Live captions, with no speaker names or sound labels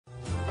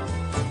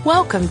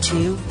Welcome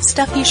to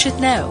Stuff You Should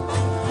Know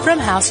from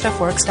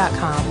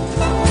HowStuffWorks.com.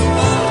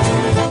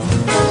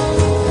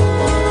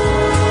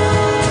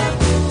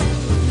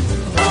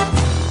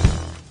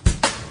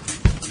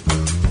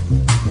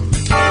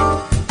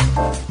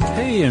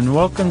 Hey, and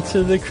welcome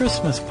to the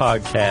Christmas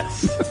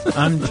podcast.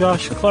 I'm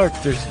Josh Clark.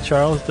 There's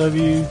Charles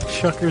W.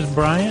 Shuckers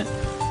Bryant,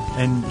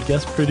 and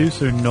guest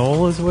producer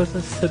Noel is with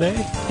us today.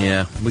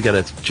 Yeah, we got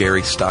a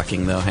Jerry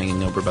stocking, though,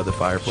 hanging over by the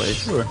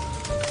fireplace. Sure.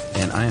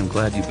 And I am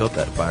glad you built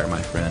that fire,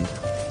 my friend.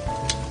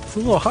 It's a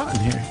little hot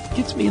in here.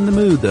 Gets me in the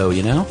mood, though,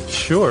 you know?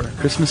 Sure.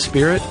 Christmas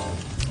spirit.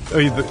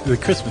 Oh, the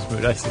Christmas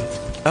mood, I see.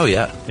 Oh,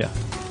 yeah. Yeah.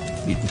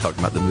 You can talk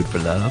about the mood for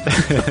that.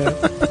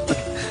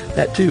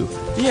 That, too.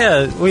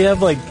 Yeah, we have,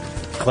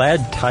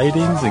 glad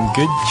tidings and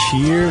good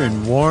cheer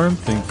and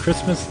warmth and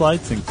Christmas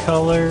lights and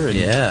color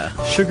and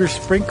sugar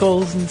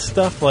sprinkles and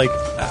stuff,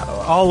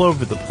 all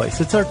over the place.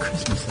 It's our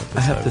Christmas episode.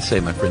 I have to say,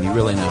 my friend, you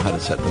really know how to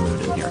set the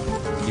mood in here.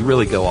 You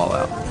really go all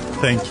out.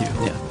 Thank you.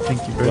 Yeah.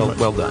 Thank you very much.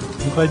 Well done.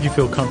 I'm glad you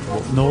feel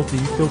comfortable. Noel, do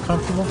you feel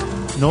comfortable?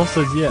 Noel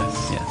says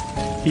yes.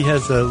 Yeah. He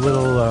has a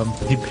little,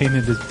 he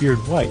painted his beard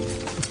white.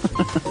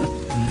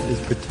 And is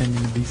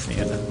pretending to be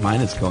Santa.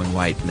 Mine is going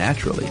white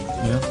naturally.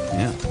 Yeah?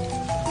 Yeah.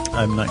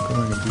 I'm not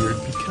growing a beard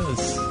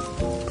because...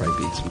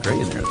 Probably be some gray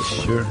in there.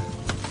 Sure.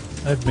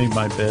 I've made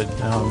my bed.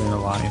 Now I'm going to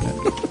lie in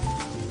it.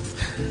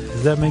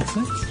 Does that make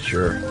sense?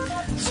 Sure.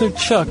 So,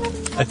 Chuck,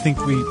 I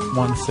think we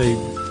want to say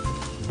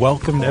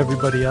welcome to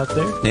everybody out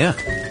there. Yeah.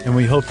 And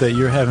we hope that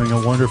you're having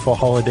a wonderful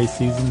holiday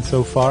season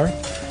so far.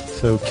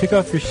 So kick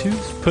off your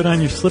shoes, put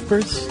on your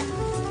slippers,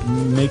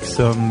 make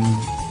yourself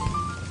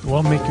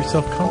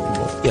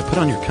comfortable. Yeah, put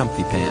on your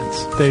comfy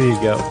pants. There you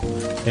go.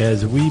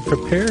 As we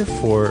prepare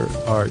for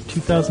our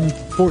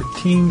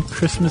 2014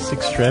 Christmas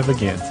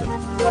extravaganza.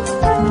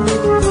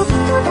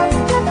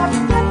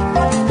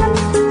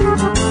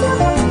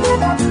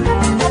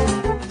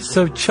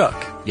 So,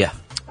 Chuck. Yeah.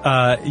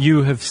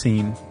 You have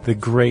seen the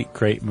great,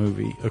 great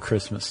movie, A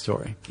Christmas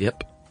Story.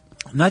 Yep.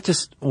 Not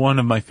just one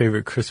of my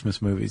favorite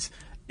Christmas movies.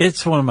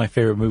 It's one of my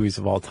favorite movies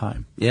of all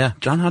time. Yeah,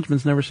 John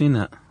Hodgman's never seen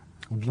that.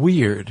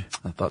 Weird.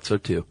 I thought so,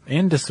 too.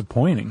 And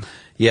disappointing.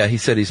 Yeah, he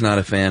said he's not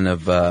a fan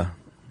of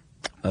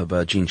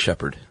Gene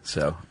Shepard.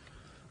 So,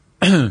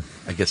 I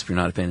guess if you're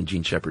not a fan of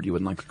Gene Shepard, you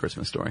wouldn't like The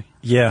Christmas Story.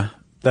 Yeah,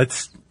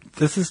 this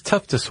is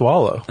tough to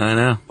swallow. I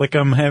know.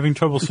 I'm having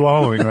trouble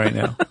swallowing right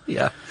now.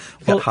 Yeah.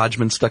 You got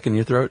Hodgman stuck in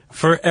your throat?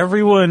 For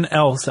everyone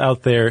else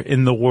out there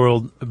in the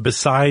world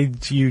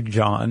besides you,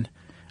 John,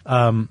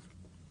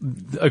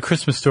 A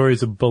Christmas Story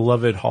is a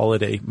beloved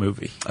holiday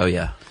movie. Oh,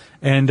 yeah.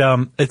 And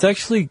it's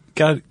actually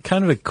got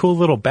kind of a cool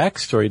little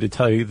backstory, to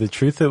tell you the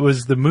truth. It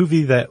was the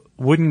movie that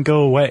wouldn't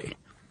go away.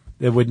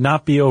 It would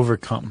not be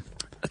overcome.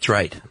 That's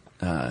right.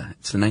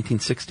 It's the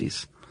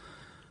 1960s.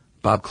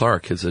 Bob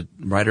Clark is a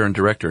writer and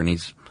director, and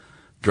he's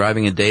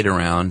driving a date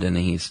around, and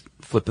he's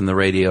flipping the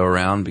radio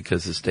around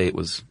because his date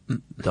was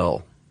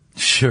dull.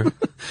 Sure.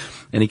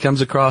 And he comes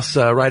across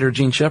writer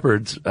Gene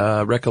Shepard's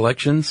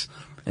recollections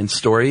and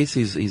stories.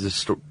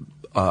 He's a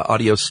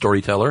audio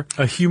storyteller.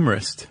 A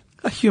humorist.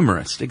 A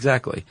humorist,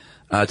 exactly.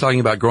 Talking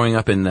about growing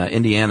up in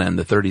Indiana in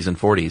the 30s and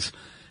 40s,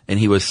 and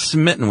he was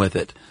smitten with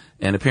it,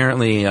 and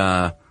apparently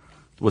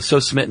was so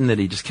smitten that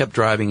he just kept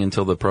driving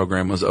until the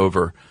program was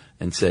over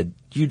and said,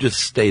 "You just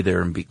stay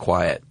there and be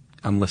quiet.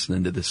 I'm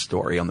listening to this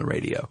story on the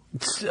radio."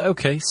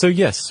 Okay, so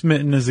yes,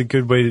 smitten is a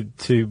good way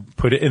to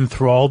put it.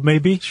 Enthralled,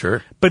 maybe?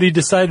 Sure. But he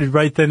decided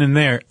right then and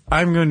there,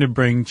 I'm going to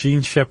bring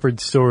Gene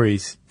Shepard's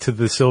stories to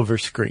the silver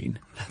screen.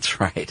 That's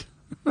right.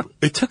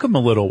 It took him a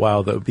little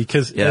while, though,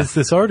 because as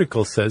this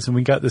article says, and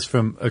we got this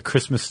from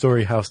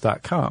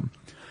achristmasstoryhouse.com,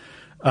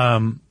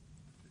 Bob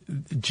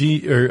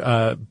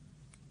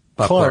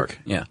Clark,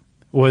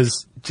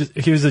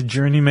 he was a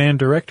journeyman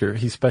director.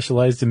 He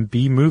specialized in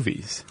B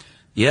movies.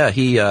 Yeah,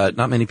 he,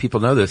 not many people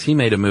know this. He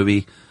made a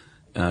movie,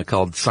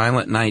 called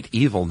Silent Night,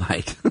 Evil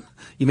Night.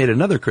 He made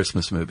another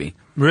Christmas movie.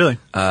 Really?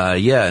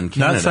 Yeah, in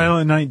Canada. Not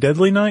Silent Night,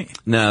 Deadly Night?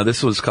 No,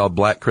 this was called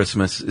Black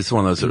Christmas. It's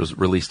one of those that was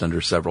released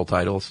under several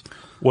titles.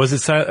 Was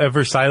it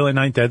ever Silent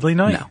Night, Deadly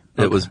Night? No.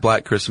 Okay. It was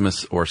Black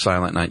Christmas or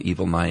Silent Night,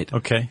 Evil Night.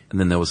 Okay. And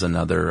then there was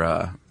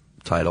another,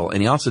 title.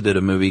 And he also did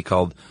a movie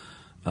called,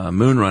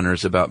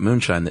 Moonrunners about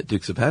moonshine that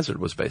Dukes of Hazzard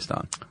was based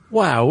on.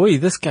 Wow,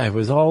 this guy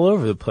was all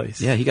over the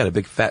place. Yeah, he got a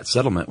big fat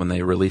settlement when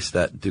they released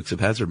that Dukes of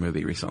Hazzard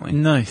movie recently.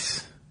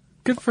 Nice.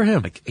 Good for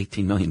him. Like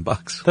 $18 million.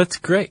 That's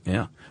great.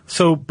 Yeah.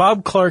 So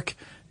Bob Clark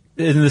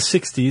in the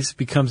 60s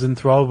becomes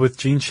enthralled with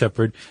Gene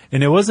Shepard,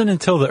 and it wasn't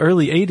until the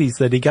early 80s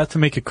that he got to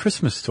make A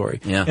Christmas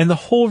Story. Yeah. And the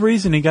whole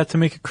reason he got to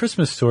make A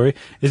Christmas Story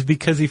is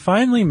because he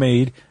finally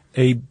made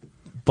a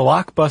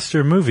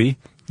blockbuster movie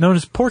known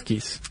as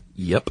Porky's.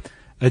 Yep.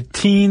 A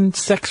teen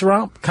sex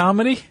romp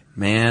comedy?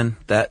 Man,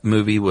 that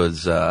movie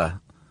was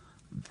the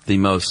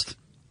most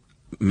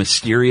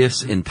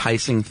mysterious,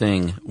 enticing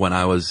thing when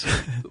I was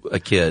a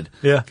kid.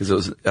 Yeah.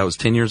 Because I was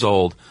 10 years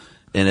old,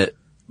 and it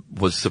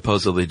was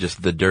supposedly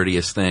just the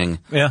dirtiest thing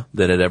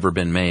that had ever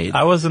been made.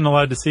 I wasn't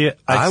allowed to see it.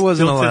 I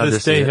wasn't still allowed to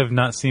this to see day it. have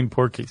not seen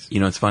Porky's.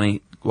 You know, it's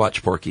funny.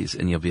 Watch Porky's,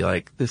 and you'll be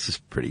like, this is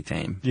pretty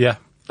tame. Yeah.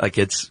 Like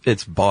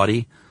it's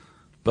bawdy,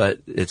 but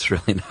it's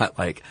really not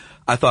like,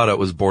 I thought it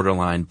was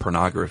borderline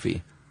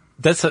pornography.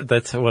 That's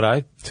what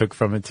I took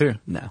from it too.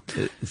 No,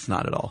 it's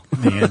not at all.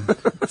 Man.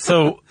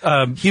 So,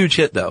 huge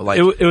hit though. Like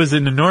it was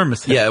an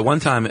enormous hit. Yeah, at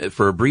one time,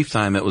 for a brief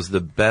time, it was the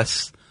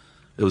best,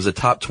 it was a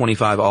top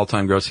 25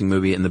 all-time grossing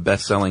movie and the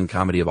best-selling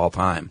comedy of all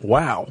time.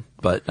 Wow.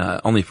 But,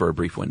 only for a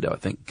brief window. I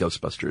think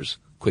Ghostbusters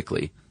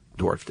quickly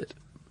dwarfed it.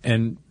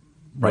 And,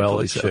 well,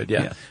 Rightfully it so, should,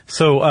 yeah. yeah.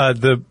 So,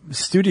 the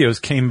studios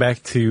came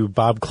back to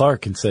Bob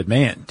Clark and said,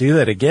 man, do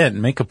that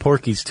again. Make a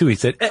Porky's too. He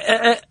said,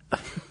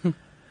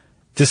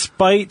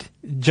 Despite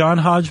John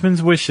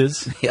Hodgman's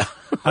wishes, Yeah.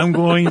 I'm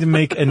going to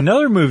make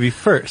another movie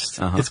first.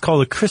 It's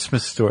called A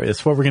Christmas Story.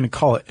 That's what we're going to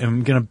call it. And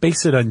I'm going to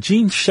base it on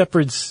Gene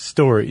Shepard's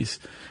stories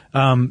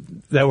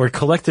that were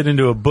collected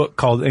into a book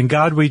called In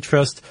God We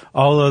Trust,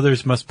 All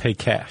Others Must Pay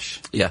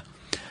Cash. Yeah.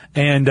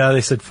 And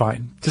they said,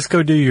 fine, just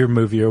go do your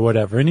movie or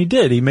whatever. And he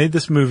did. He made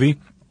this movie.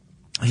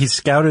 He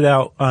scouted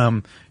out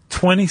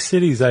 20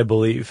 cities, I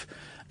believe,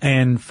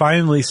 and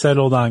finally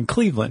settled on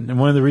Cleveland. And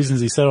one of the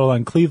reasons he settled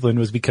on Cleveland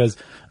was because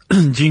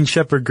Gene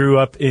Shepard grew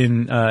up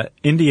in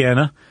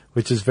Indiana,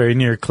 which is very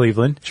near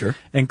Cleveland. Sure.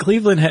 And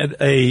Cleveland had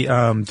a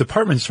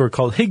department store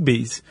called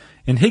Higbee's.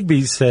 And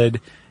Higbee's said,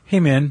 hey,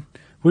 man,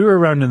 we were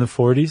around in the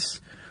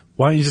 40s.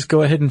 Why don't you just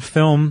go ahead and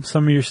film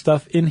some of your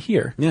stuff in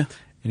here? Yeah.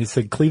 And he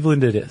said,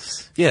 Cleveland it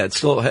is. Yeah, it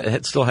still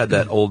had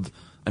that old,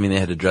 I mean, they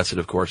had to dress it,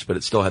 of course, but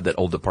it still had that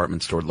old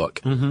department store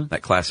look,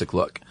 that classic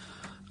look.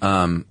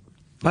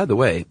 By the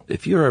way,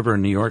 if you're ever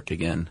in New York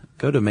again,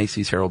 go to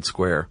Macy's Herald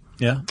Square.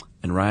 Yeah.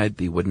 And ride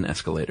the wooden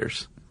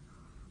escalators.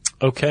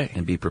 Okay.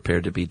 And be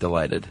prepared to be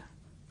delighted.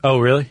 Oh,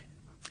 really?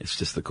 It's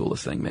just the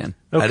coolest thing, man.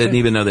 Okay. I didn't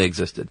even know they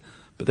existed.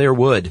 But they're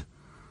wood.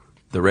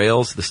 The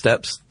rails, the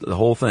steps, the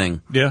whole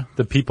thing. Yeah.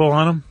 The people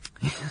on them?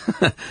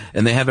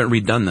 And they haven't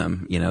redone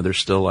them. You know, they're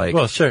still like...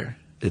 Well, sure.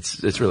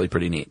 It's really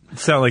pretty neat.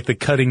 It's not like the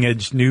cutting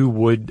edge new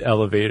wood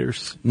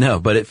elevators.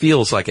 No, but it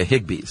feels like a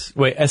Higbee's.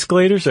 Wait,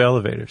 escalators or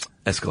elevators?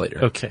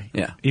 Escalator. Okay.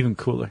 Yeah. Even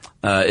cooler.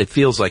 It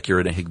feels like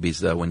you're in a Higbee's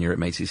though when you're at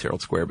Macy's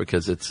Herald Square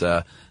because it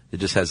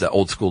just has that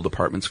old school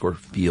department store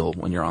feel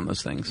when you're on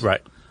those things.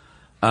 Right.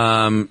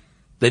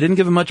 They didn't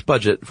give him much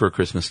budget for A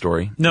Christmas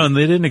Story. No, and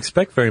they didn't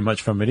expect very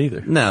much from it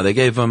either. No, they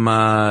gave him,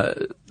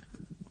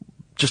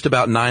 just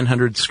about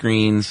 900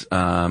 screens,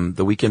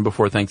 the weekend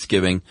before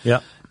Thanksgiving.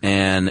 Yeah.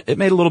 And it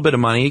made a little bit of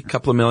money, a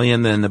couple of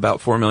million, then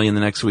about 4 million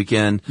the next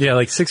weekend. Yeah,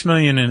 like $6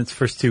 million in its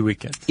first 2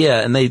 weekends.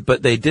 Yeah,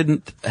 but they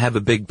didn't have a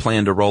big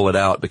plan to roll it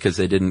out because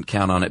they didn't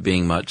count on it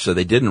being much, so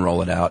they didn't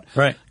roll it out.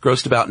 Right.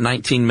 Grossed about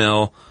 19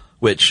 mil,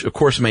 which of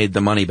course made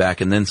the money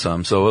back and then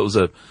some. So it was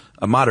a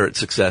moderate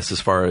success as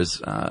far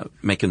as,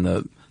 making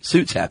the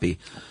suits happy,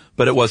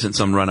 but it wasn't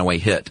some runaway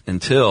hit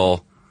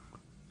until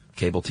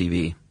cable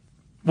TV.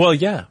 Well,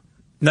 yeah.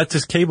 Not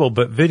just cable,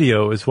 but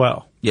video as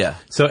well. Yeah.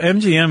 So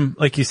MGM,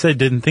 like you said,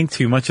 didn't think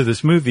too much of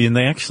this movie, and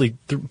they actually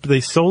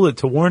they sold it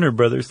to Warner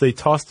Brothers. They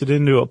tossed it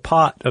into a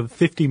pot of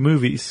 50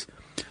 movies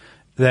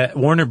that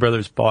Warner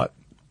Brothers bought.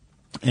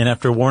 And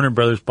after Warner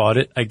Brothers bought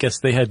it, I guess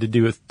they had to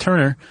do with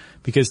Turner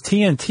because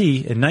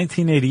TNT in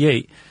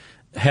 1988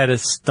 had a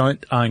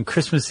stunt on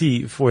Christmas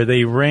Eve where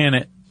they ran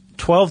it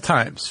 12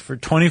 times for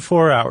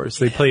 24 hours.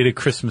 They played A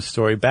Christmas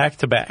Story back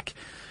to back,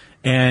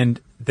 and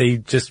they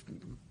just,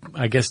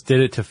 I guess, did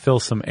it to fill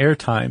some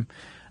airtime.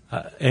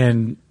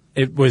 And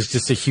it was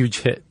just a huge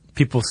hit.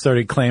 People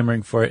started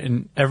clamoring for it.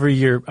 And every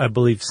year, I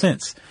believe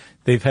since,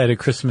 they've had A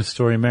Christmas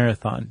Story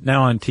marathon,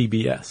 now on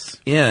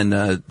TBS. Yeah, and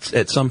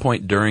at some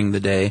point during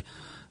the day,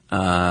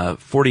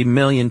 40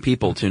 million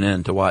people tune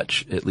in to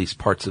watch at least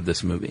parts of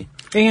this movie.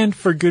 And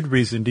for good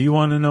reason. Do you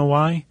want to know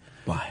why?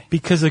 Why?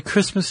 Because A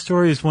Christmas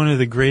Story is one of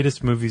the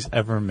greatest movies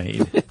ever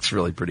made. It's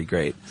really pretty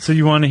great. So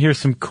you want to hear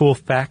some cool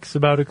facts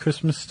about A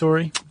Christmas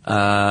Story?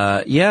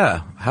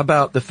 Yeah. How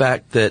about the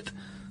fact that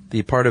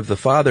the part of the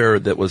father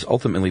that was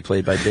ultimately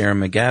played by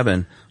Darren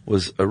McGavin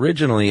was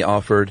originally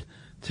offered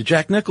to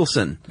Jack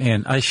Nicholson?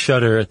 Man, I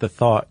shudder at the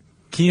thought.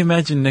 Can you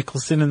imagine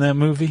Nicholson in that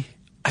movie?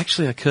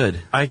 Actually, I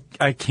could.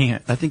 I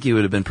can't. I think he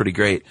would have been pretty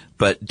great,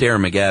 but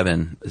Darren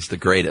McGavin is the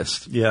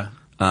greatest. Yeah.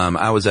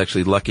 I was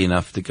actually lucky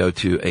enough to go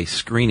to a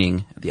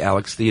screening at the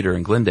Alex Theater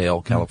in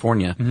Glendale,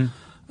 California,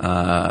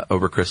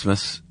 over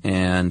Christmas,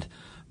 and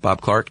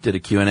Bob Clark did a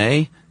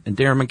Q&A, and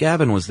Darren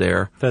McGavin was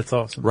there. That's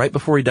awesome. Right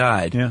before he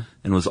died. Yeah.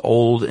 And was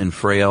old and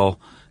frail,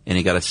 and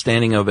he got a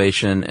standing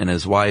ovation, and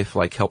his wife,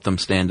 helped him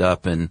stand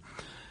up, and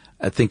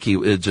I think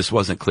it just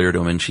wasn't clear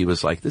to him, and she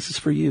was like, this is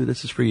for you,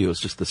 this is for you. It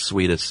was just the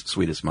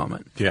sweetest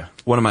moment. Yeah.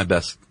 One of my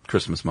best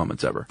Christmas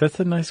moments ever.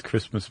 That's a nice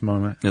Christmas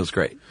moment. It was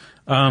great.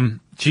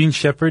 Gene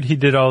Shepard, he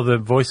did all the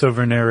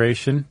voiceover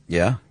narration.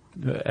 Yeah.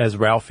 As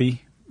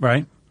Ralphie,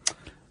 right?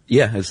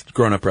 Yeah, as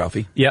grown-up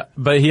Ralphie. Yeah,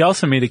 but he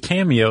also made a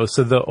cameo,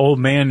 so the old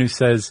man who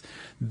says,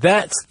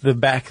 that's the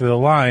back of the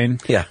line,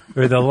 Yeah.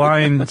 or the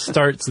line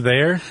starts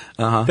there,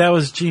 that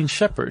was Gene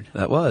Shepard.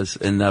 That was.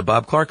 And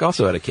Bob Clark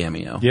also had a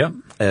cameo. Yep.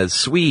 As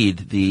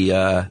Swede,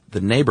 the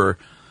neighbor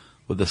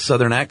with a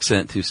southern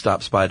accent who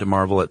stops by to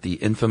marvel at the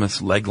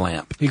infamous leg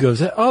lamp. He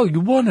goes, oh, you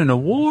won an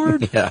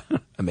award? Yeah.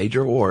 a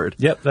major award.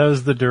 Yep, that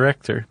was the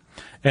director.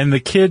 And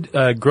the kid,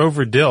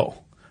 Grover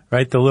Dill,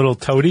 right, the little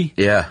toady?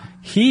 Yeah.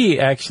 He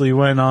actually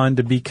went on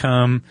to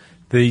become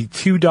the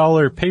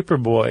 $2 paper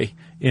boy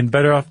in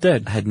Better Off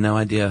Dead. I had no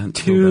idea.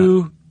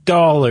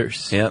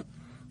 $2. Yep.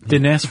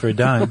 Didn't ask for a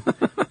dime.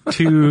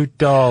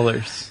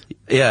 $2.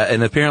 Yeah,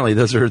 and apparently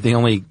those are the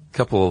only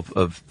couple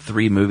of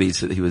 3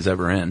 movies that he was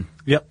ever in.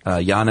 Yep.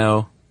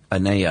 Yano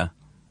Anea.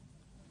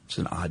 It's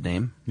an odd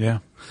name. Yeah.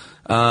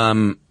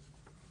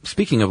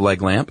 Speaking of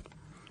leg lamp,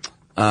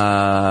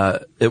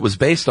 it was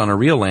based on a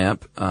real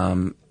lamp,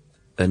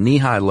 a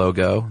knee-high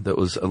logo that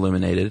was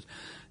illuminated,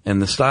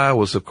 and the style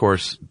was, of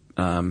course,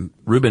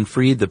 Reuben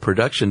Freed, the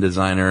production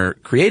designer,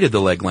 created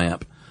the leg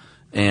lamp,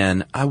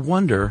 and I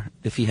wonder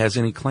if he has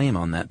any claim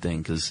on that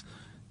thing, because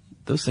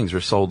those things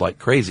are sold like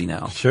crazy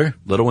now. Sure.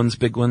 Little ones,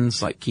 big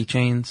ones, like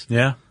keychains.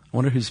 Yeah. I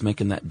wonder who's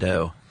making that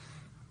dough.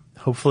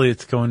 Hopefully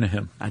it's going to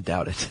him. I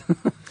doubt it.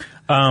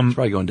 It's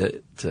probably going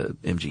to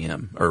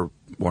MGM or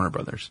Warner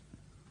Brothers.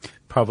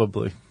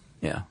 Probably.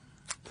 Yeah.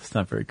 It's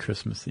not very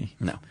Christmassy.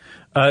 No.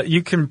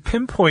 You can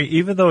pinpoint,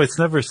 even though it's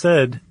never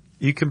said,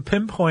 you can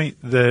pinpoint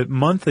the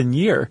month and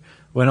year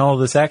when all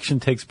this action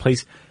takes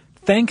place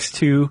thanks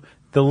to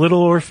the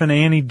Little Orphan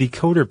Annie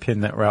decoder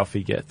pin that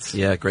Ralphie gets.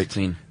 Yeah, great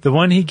scene. The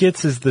one he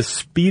gets is the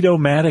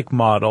Speedomatic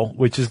model,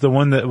 which is the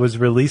one that was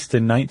released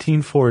in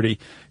 1940.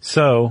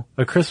 So,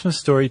 A Christmas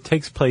Story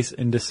takes place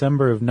in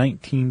December of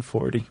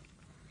 1940.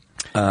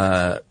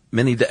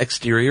 Many of the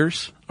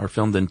exteriors are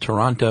filmed in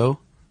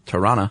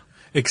Tirana.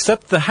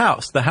 Except the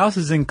house. The house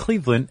is in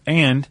Cleveland,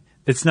 and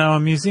it's now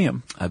a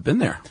museum. I've been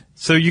there.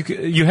 So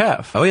you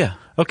have? Oh, yeah.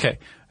 Okay.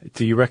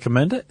 Do you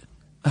recommend it?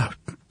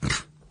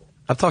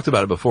 I've talked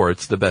about it before.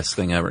 It's the best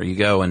thing ever. You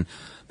go and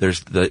there's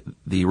the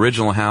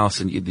original house,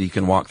 and you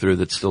can walk through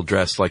that's still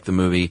dressed like the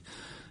movie.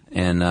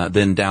 And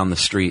then down the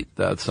street,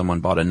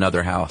 someone bought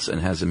another house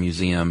and has a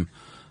museum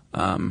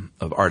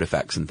of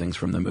artifacts and things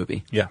from the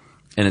movie. Yeah.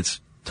 And it's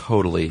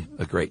totally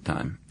a great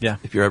time. Yeah.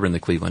 If you're ever in the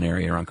Cleveland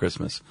area around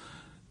Christmas,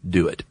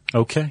 do it.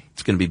 Okay.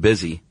 It's going to be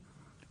busy,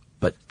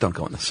 but don't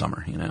go in the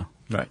summer, you know.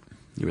 Right.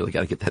 You really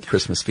got to get that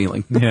Christmas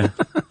feeling. Yeah.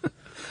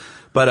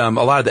 But a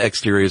lot of the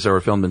exteriors are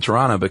filmed in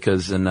Tirana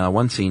because in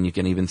one scene you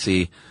can even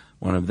see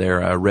one of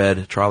their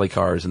red trolley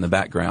cars in the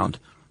background,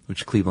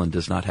 which Cleveland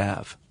does not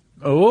have.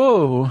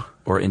 Oh.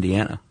 Or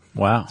Indiana.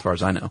 Wow. As far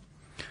as I know.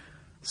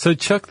 So,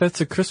 Chuck,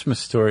 that's A Christmas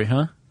Story,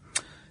 huh?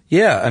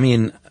 Yeah, I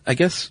mean, I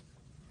guess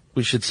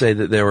we should say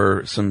that there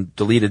were some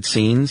deleted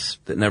scenes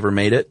that never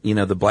made it. You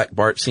know, the Black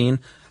Bart scene.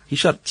 He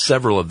shot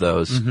several of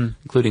those,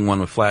 including one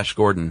with Flash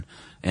Gordon.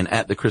 And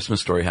at the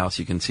Christmas Story house,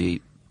 you can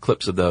see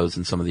clips of those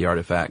and some of the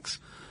artifacts.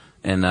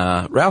 And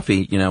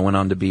Ralphie, went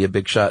on to be a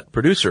big shot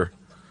producer.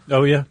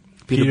 Oh, yeah.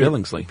 Peter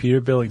Billingsley. Peter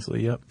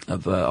Billingsley, yep.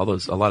 Of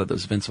a lot of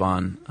those Vince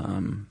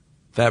Vaughn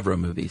Favreau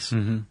movies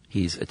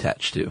he's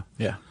attached to.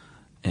 Yeah.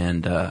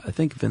 And I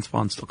think Vince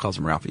Vaughn still calls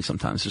him Ralphie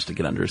sometimes just to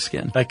get under his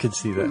skin. I could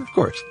see that. Of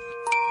course.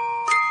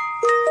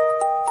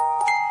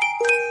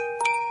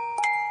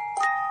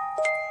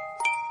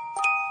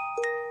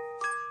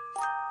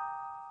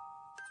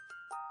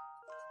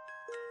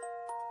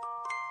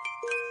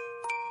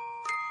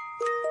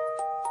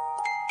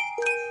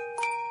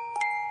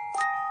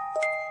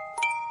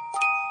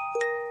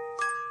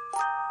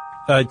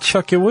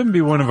 Chuck, it wouldn't be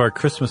one of our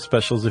Christmas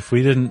specials if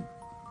we didn't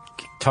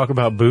talk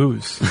about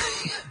booze.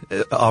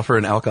 Offer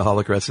an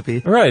alcoholic recipe?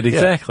 Right,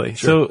 exactly. Yeah,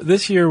 sure. So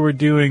this year we're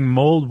doing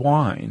mulled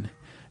wine.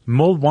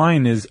 Mulled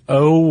wine is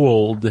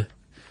old.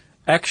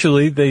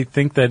 Actually, they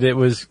think that it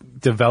was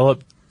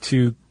developed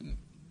to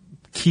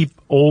keep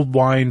old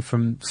wine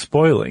from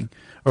spoiling,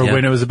 or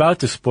when it was about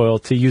to spoil,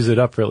 to use it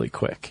up really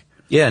quick.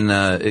 Yeah,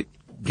 and it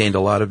gained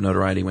a lot of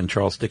notoriety when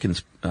Charles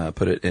Dickens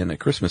put it in A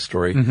Christmas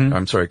Story.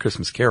 I'm sorry, A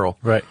Christmas Carol.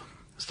 Right.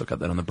 Still got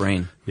that on the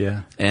brain.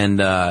 Yeah. And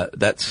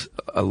that's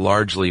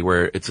largely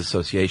where its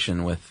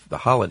association with the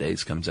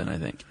holidays comes in, I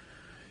think.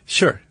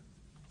 Sure.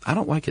 I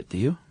don't like it, do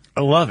you?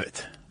 I love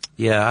it.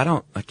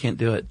 Yeah, I can't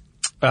do it.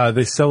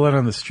 They sell it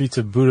on the streets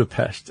of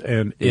Budapest,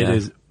 and it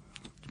is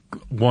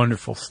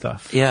wonderful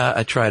stuff. Yeah,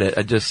 I tried it.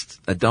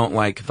 I don't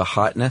like the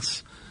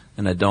hotness,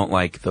 and I don't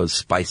like those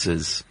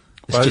spices.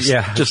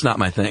 It's just not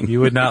my thing.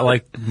 You would not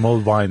like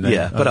mulled wine then.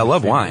 Yeah, but I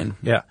love wine.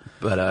 Yeah.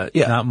 But,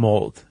 Not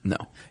mulled. No.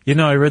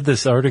 I read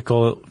this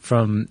article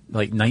from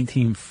like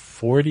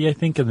 1940, I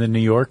think, in the New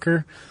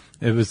Yorker.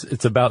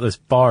 It's about this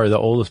bar, the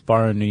oldest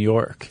bar in New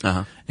York.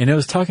 Uh-huh. And it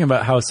was talking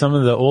about how some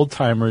of the old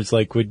timers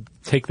would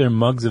take their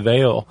mugs of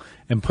ale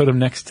and put them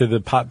next to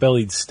the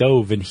pot-bellied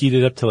stove and heat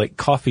it up to like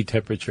coffee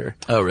temperature.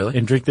 Oh, really?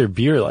 And drink their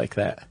beer like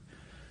that,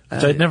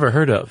 which I'd never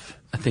heard of.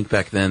 I think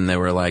back then they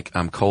were like,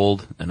 I'm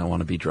cold and I want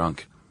to be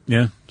drunk.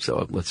 Yeah.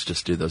 So let's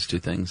just do those two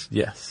things.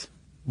 Yes.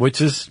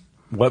 Which is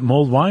what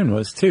mulled wine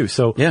was too.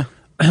 So yeah.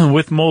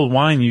 With mulled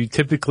wine, you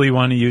typically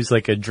want to use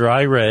like a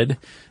dry red,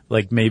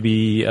 like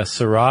maybe a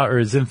Syrah or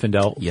a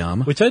Zinfandel.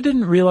 Yum. Which I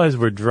didn't realize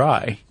were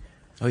dry.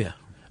 Oh, yeah.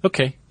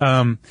 Okay.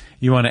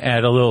 You want to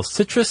add a little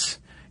citrus.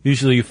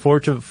 Usually you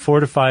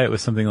fortify it with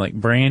something like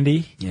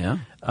brandy. Yeah.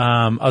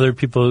 Other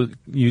people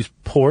use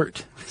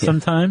port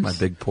sometimes. My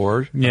big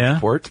pour. Yeah.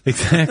 Port.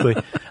 Exactly.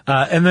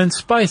 And then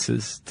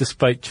spices,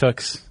 despite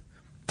Chuck's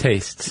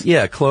tastes.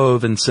 Yeah,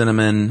 clove and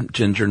cinnamon,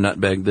 ginger,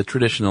 nutmeg, the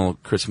traditional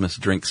Christmas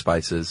drink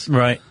spices.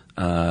 Right.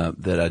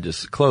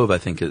 Clove, I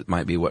think it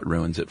might be what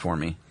ruins it for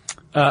me.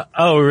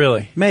 Oh,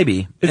 really?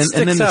 Maybe. It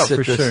sticks the out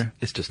citrus, for sure.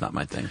 It's just not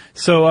my thing.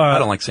 So, I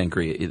don't like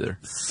sangria either.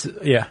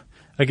 Yeah,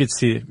 I could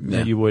see it.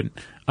 Yeah. You wouldn't.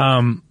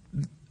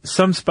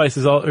 Some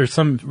spices or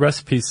some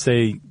recipes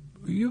say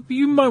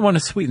you might want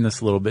to sweeten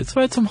this a little bit.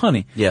 So add some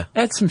honey. Yeah.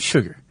 Add some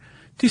sugar.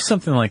 Do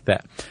something like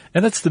that.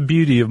 And that's the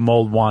beauty of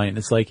mulled wine.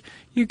 It's like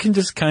you can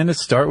just kind of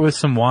start with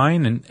some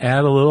wine and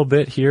add a little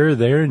bit here or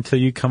there until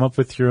you come up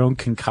with your own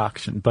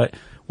concoction. But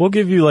we'll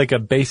give you like a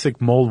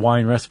basic mulled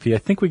wine recipe. I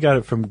think we got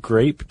it from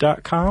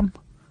grape.com.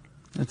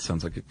 That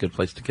sounds like a good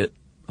place to get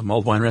a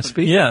mulled wine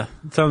recipe. Yeah,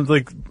 it sounds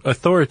like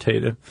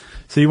authoritative.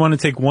 So you want to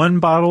take 1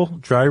 bottle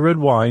dry red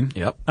wine.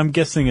 Yep. I'm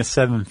guessing a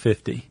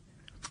 750.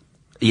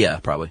 Yeah,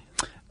 probably.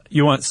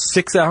 You want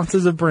 6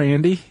 ounces of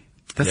brandy.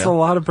 That's a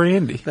lot of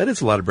brandy. That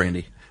is a lot of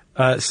brandy.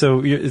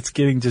 So it's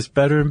getting just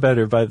better and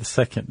better by the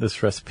second,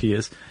 this recipe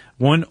is.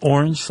 1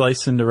 orange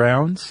sliced into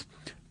rounds,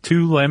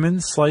 2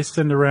 lemons sliced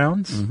into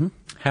rounds,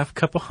 half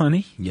cup of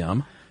honey.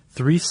 Yum.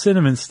 3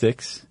 cinnamon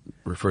sticks.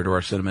 Refer to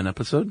our cinnamon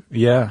episode.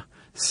 Yeah.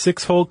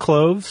 6 whole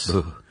cloves.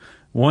 Ugh.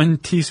 1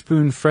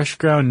 teaspoon fresh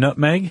ground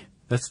nutmeg.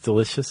 That's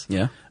delicious.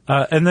 Yeah.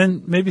 And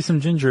then maybe some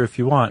ginger if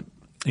you want.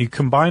 You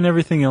combine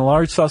everything in a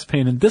large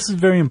saucepan, and this is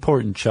very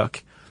important,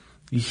 Chuck.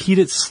 You heat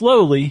it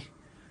slowly.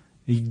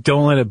 You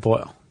don't let it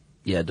boil.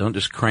 Yeah, don't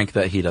just crank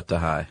that heat up to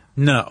high.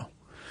 No.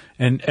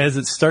 And as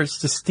it starts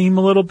to steam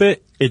a little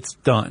bit, it's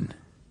done.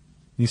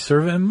 You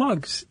serve it in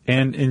mugs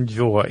and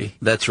enjoy.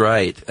 That's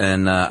right.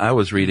 And I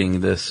was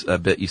reading this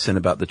bit you sent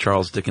about the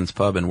Charles Dickens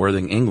pub in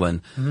Worthing,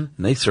 England, and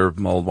they served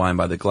mulled wine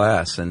by the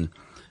glass, and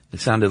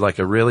it sounded like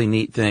a really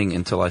neat thing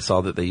until I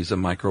saw that they use a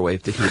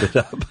microwave to heat it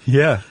up.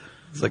 Yeah.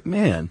 It's like,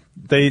 man.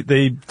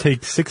 They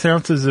take 6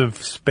 ounces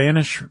of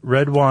Spanish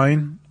red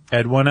wine,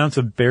 add 1 ounce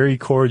of berry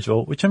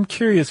cordial, which I'm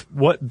curious,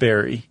 what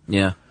berry?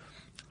 Yeah.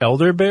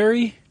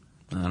 Elderberry?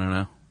 I don't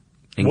know.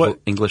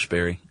 What? English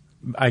berry.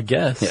 I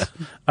guess. Yeah.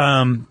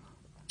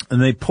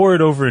 And they pour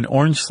it over an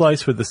orange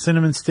slice with a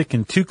cinnamon stick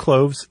and 2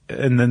 cloves,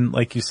 and then,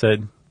 like you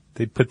said,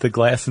 they put the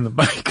glass in the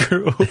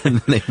microwave. And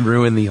they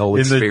ruin the whole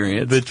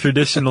experience. The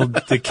traditional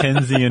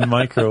Dickensian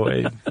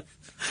microwave.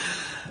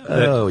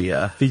 Oh,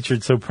 yeah.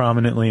 Featured so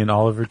prominently in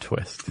Oliver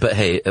Twist. But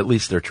hey, at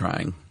least they're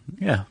trying.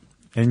 Yeah.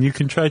 And you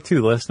can try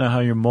too. Let us know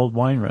how your mulled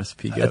wine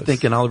recipe goes. I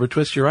think in Oliver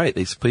Twist, you're right.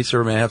 They say, please,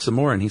 sir, may I have some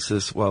more? And he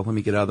says, well, let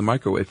me get out of the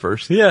microwave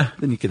first. Yeah.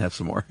 Then you can have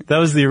some more. That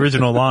was the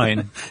original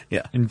line.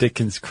 Yeah. And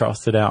Dickens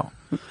crossed it out.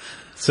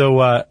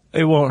 So,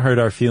 it won't hurt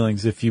our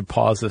feelings if you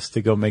pause us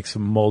to go make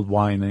some mulled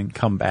wine and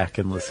come back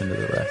and listen to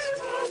the rest.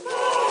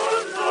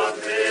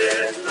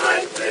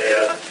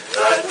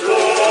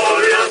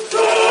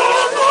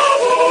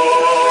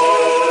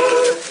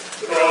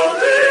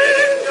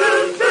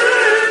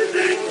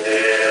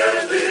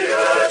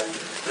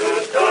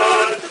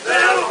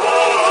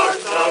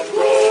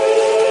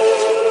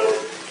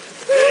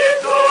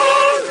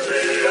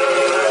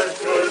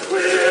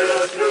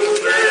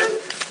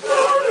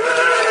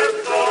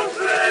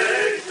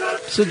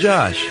 So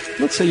Josh,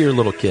 let's say you're a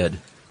little kid.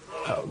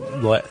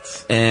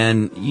 Let's.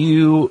 And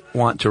you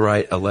want to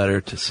write a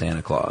letter to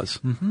Santa Claus.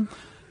 Mm-hmm.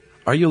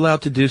 Are you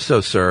allowed to do so,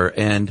 sir?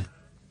 And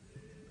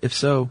if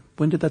so,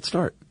 when did that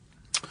start?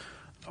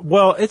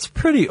 Well, it's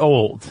pretty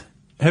old.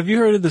 Have you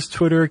heard of this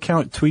Twitter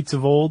account, Tweets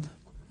of Old?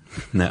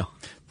 No.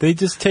 They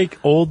just take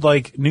old,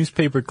 like,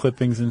 newspaper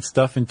clippings and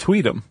stuff and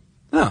tweet them.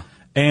 Oh.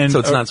 And so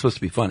it's not supposed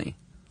to be funny.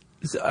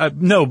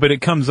 No, but it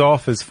comes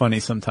off as funny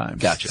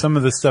sometimes. Gotcha. Some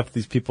of the stuff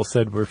these people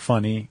said were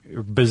funny,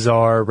 or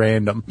bizarre,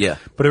 random. Yeah.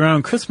 But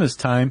around Christmas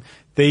time,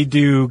 they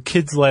do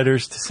kids'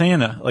 letters to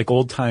Santa, like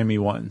old-timey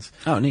ones.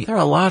 Oh, neat. There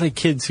are a lot of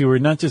kids who were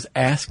not just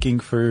asking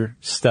for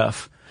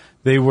stuff.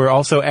 They were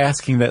also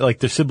asking that, like,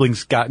 their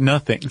siblings got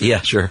nothing. Yeah,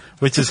 sure.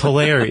 Which is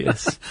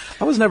hilarious.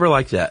 I was never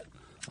like that.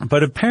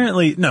 But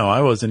apparently, no,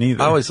 I wasn't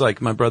either. I was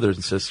like my brother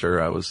and sister.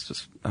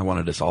 I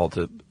wanted us all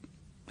to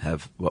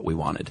have what we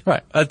wanted.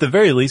 Right. At the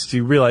very least,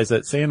 you realize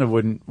that Santa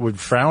would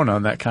frown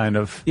on that kind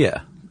of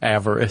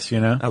avarice, you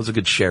know? I was a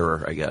good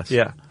sharer, I guess.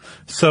 Yeah.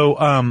 So,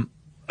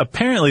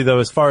 apparently though,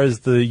 as far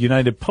as the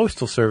United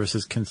Postal Service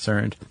is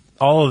concerned,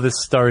 all of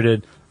this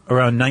started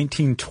around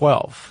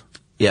 1912.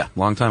 Yeah,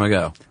 long time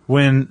ago.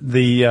 When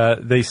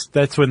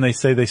that's when they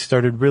say they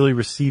started really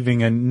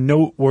receiving a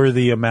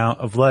noteworthy amount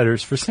of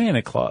letters for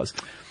Santa Claus.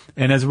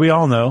 And as we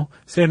all know,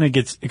 Santa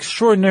gets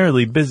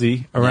extraordinarily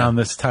busy around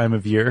this time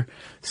of year,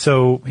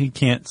 so he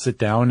can't sit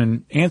down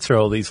and answer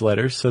all these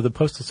letters. So the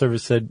Postal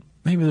Service said,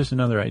 maybe there's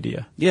another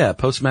idea. Yeah,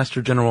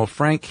 Postmaster General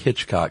Frank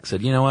Hitchcock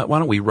said, you know what, why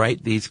don't we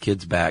write these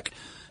kids back?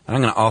 And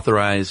I'm going to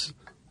authorize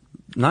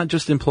not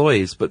just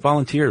employees, but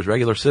volunteers,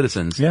 regular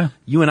citizens. Yeah.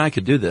 You and I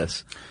could do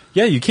this.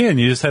 Yeah, you can.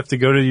 You just have to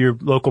go to your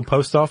local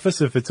post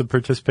office if it's a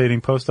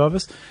participating post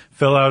office,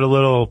 fill out a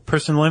little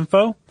personal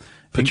info,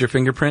 Put your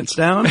fingerprints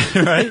down.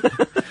 Right?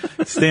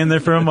 Stand there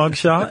for a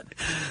mugshot.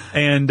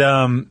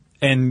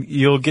 And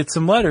you'll get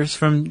some letters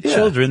from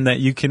children that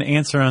you can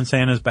answer on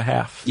Santa's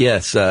behalf.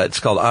 Yes, it's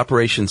called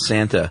Operation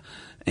Santa.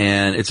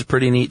 And it's a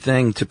pretty neat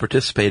thing to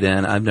participate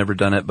in. I've never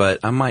done it, but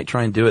I might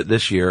try and do it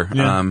this year.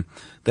 Yeah.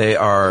 They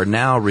are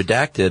now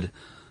redacted,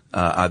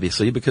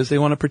 obviously, because they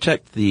want to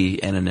protect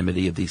the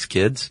anonymity of these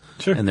kids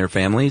and their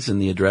families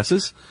and the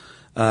addresses,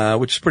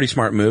 which is a pretty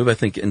smart move. I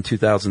think in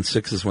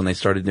 2006 is when they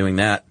started doing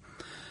that.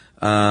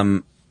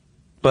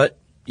 But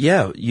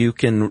yeah, you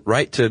can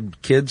write to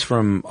kids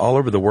from all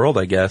over the world,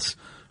 I guess,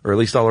 or at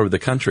least all over the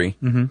country.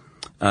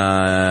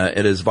 Mm-hmm.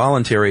 It is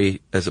voluntary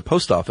as a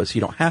post office.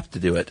 You don't have to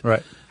do it.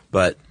 Right.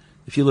 But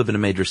if you live in a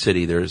major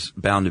city, there's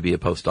bound to be a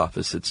post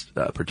office that's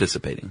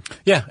participating.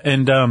 Yeah,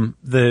 and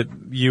the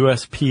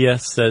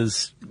USPS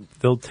says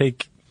they'll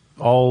take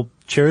all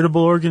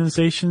charitable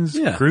organizations,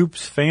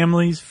 groups,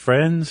 families,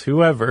 friends,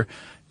 whoever.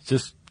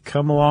 Just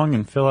come along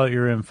and fill out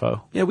your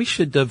info. Yeah, we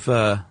should do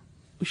that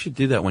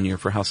one year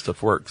for How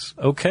Stuff Works.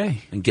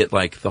 Okay. And get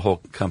like the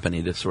whole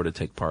company to sort of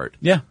take part.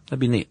 Yeah. That'd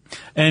be neat.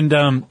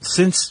 And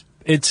since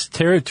its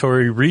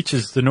territory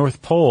reaches the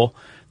North Pole,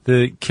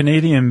 the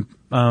Canadian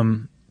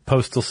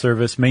Postal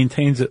Service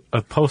maintains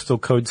a postal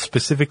code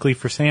specifically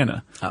for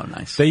Santa. Oh,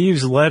 nice. They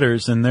use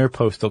letters in their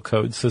postal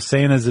code. So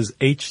Santa's is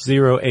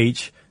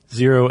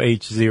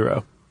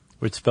H0H0H0,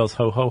 which spells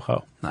ho, ho,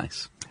 ho.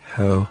 Nice.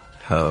 Ho,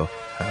 ho,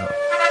 ho.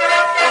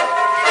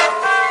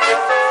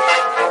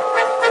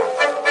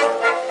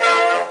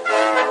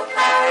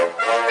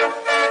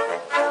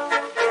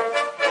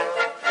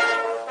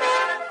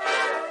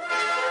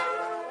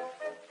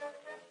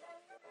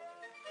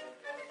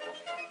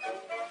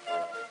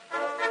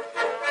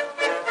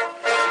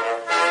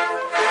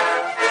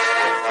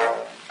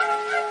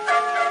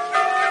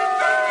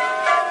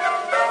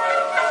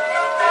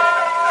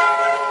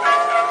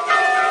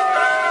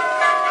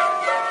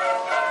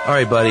 All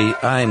right, buddy,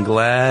 I am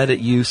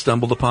glad you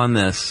stumbled upon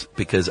this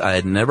because I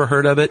had never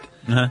heard of it,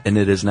 and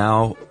it is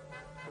now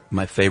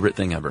my favorite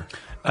thing ever.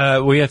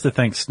 We have to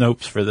thank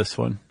Snopes for this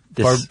one.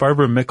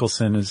 Barbara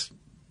Mickelson is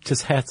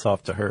just hats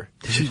off to her.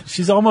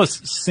 She's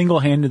almost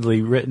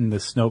single-handedly written the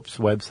Snopes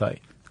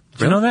website.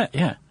 Did you know that?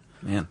 Yeah.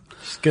 Man.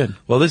 She's good.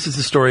 Well, this is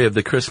the story of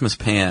the Christmas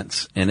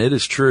pants, and it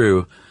is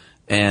true.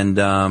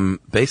 And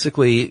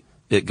basically,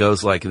 it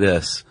goes like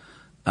this.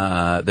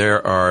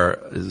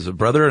 There's a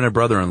brother and a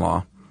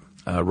brother-in-law.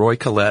 Roy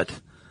Collette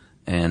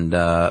and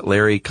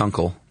Larry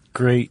Kunkel.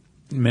 Great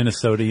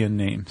Minnesotian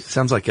names.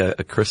 Sounds like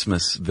a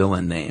Christmas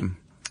villain name.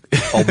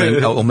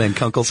 Old Man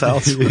Kunkel's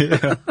house.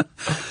 Yeah.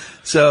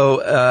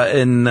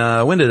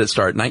 So, when did it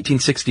start?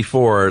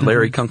 1964,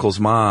 Larry Kunkel's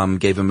mom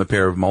gave him a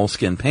pair of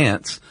moleskin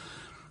pants.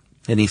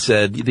 And he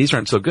said, these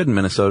aren't so good in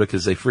Minnesota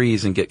because they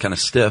freeze and get kind of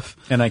stiff.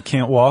 And I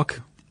can't walk.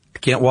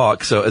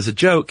 So as a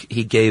joke,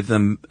 he gave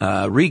them,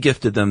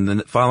 re-gifted them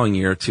the following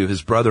year to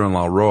his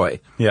brother-in-law, Roy.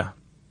 Yeah.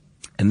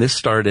 And this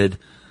started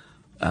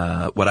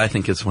what I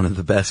think is one of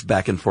the best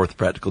back and forth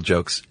practical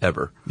jokes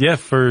ever. Yeah,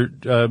 for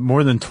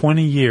more than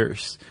 20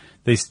 years,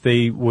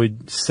 they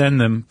would send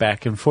them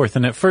back and forth.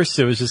 And at first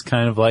it was just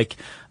kind of like,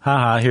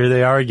 haha, here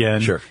they are again.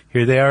 Sure.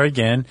 Here they are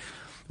again.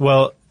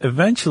 Well,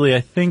 eventually,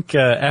 I think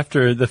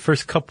after the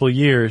first couple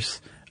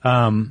years,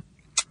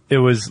 it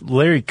was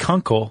Larry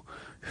Kunkel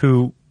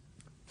who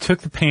took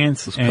the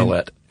pants. It was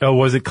Collette. Oh,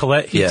 was it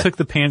Collette? He took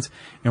the pants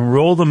and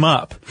rolled them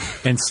up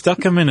and stuck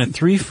them in a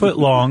 3-foot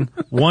long,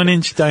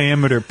 1-inch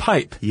diameter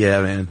pipe.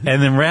 Yeah, man.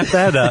 And then wrapped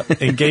that up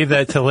and gave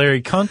that to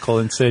Larry Kunkel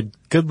and said,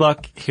 good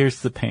luck,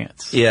 here's the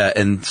pants. Yeah,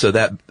 and so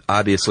that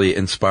obviously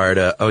inspired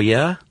oh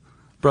yeah,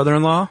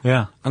 brother-in-law?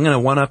 Yeah. I'm going to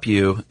one-up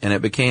you, and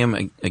it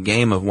became a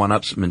game of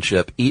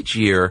one-upsmanship each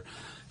year.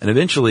 And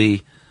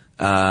eventually,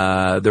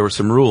 there were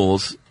some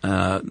rules,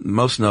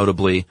 most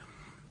notably,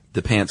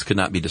 the pants could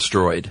not be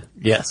destroyed.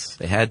 Yes.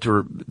 They had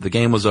to, the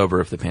game was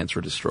over if the pants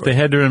were destroyed. They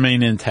had to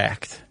remain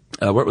intact.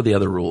 What were the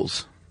other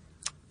rules?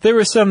 There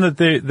were some that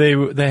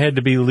they had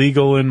to be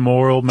legal and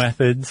moral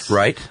methods.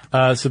 Right.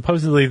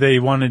 Supposedly they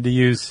wanted to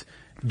use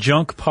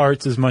junk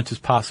parts as much as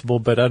possible,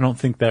 but I don't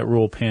think that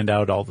rule panned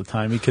out all the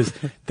time because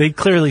they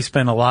clearly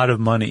spent a lot of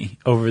money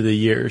over the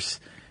years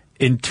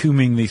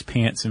entombing these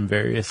pants in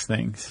various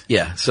things.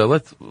 Yeah. So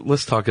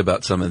let's talk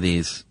about some of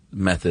these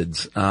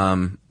methods.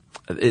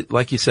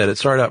 Like you said, it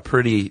started out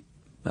pretty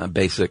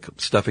basic,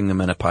 stuffing them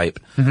in a pipe.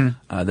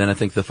 Mm-hmm. Then I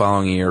think the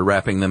following year,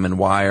 wrapping them in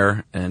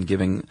wire and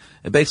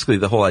basically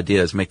the whole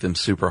idea is make them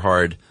super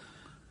hard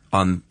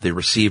on the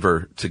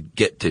receiver to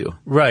get to.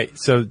 Right.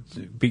 So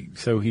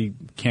he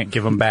can't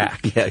give them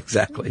back. Yeah,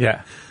 exactly.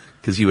 Yeah.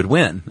 Because you would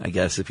win, I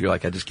guess, if you're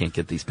like, I just can't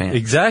get these pants.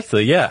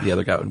 Exactly, yeah. The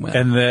other guy would win.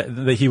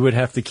 And that he would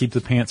have to keep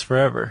the pants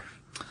forever.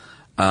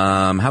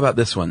 How about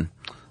this one?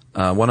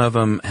 One of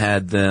them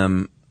had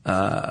them,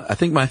 I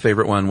think my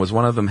favorite one was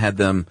one of them had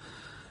them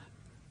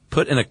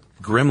put in a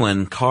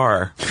gremlin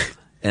car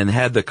and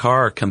had the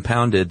car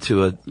compounded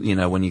to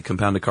when you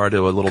compound a car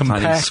to a little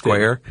tiny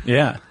square.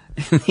 Yeah.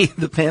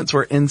 The pants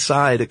were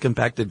inside a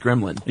compacted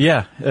gremlin.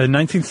 Yeah, a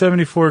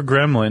 1974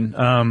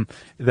 Gremlin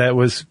that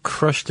was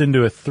crushed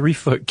into a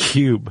 3-foot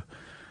cube,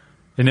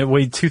 and it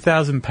weighed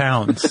 2,000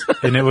 pounds,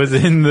 and it was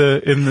in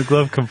the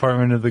glove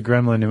compartment of the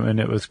Gremlin when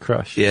it was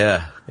crushed.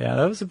 Yeah. Yeah,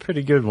 that was a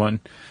pretty good one.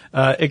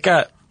 It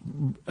got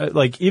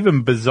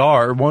even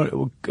bizarre.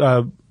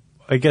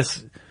 I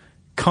guess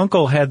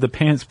Kunkel had the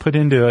pants put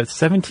into a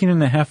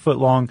 17.5-foot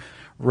long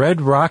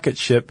red rocket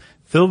ship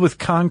filled with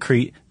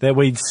concrete that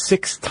weighed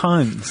 6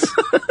 tons.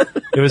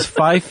 It was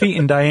 5 feet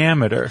in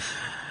diameter,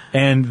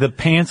 and the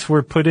pants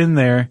were put in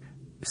there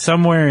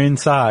somewhere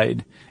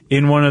inside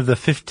in one of the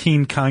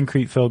 15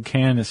 concrete-filled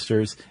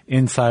canisters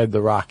inside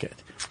the rocket.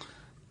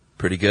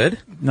 Pretty good.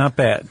 Not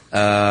bad.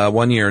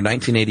 One year,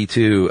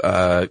 1982,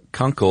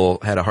 Kunkel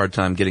had a hard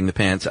time getting the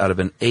pants out of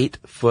an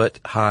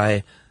 8-foot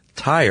high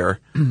tire,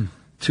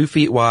 2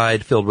 feet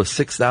wide, filled with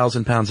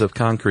 6,000 pounds of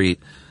concrete,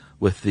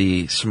 with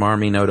the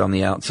smarmy note on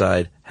the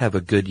outside, "Have a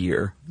good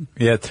year."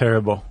 Yeah,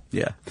 terrible.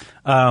 Yeah.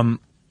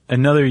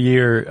 Another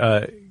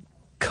year,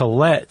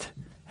 Colette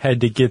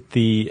had to get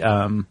the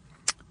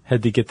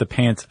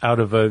pants out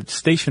of a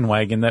station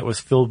wagon that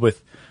was filled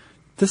with,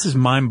 this is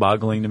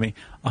mind-boggling to me,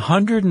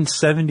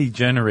 170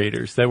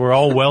 generators that were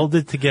all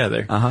welded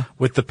together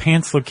with the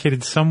pants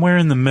located somewhere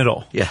in the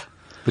middle. Yeah.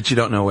 But you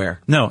don't know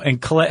where. No,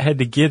 and Colette had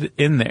to get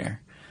in there.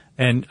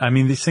 And I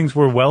mean, these things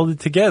were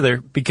welded together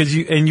because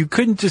you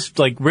couldn't just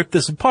like rip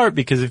this apart,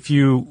 because if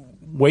you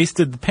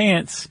wasted the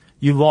pants,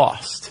 you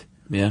lost.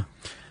 Yeah.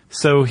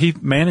 So he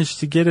managed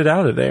to get it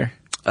out of there.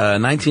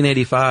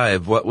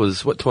 1985,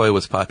 what toy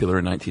was popular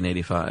in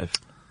 1985?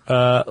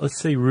 Let's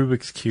say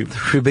Rubik's Cube.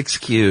 Rubik's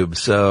Cube.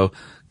 So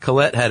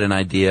Colette had an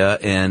idea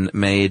and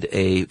made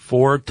a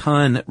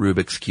 4-ton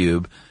Rubik's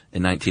Cube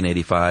in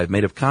 1985,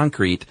 made of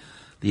concrete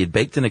that he had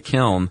baked in a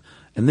kiln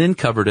and then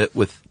covered it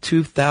with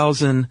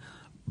 2,000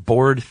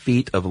 board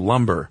feet of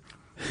lumber.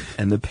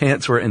 And the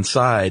pants were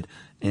inside,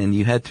 and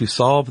you had to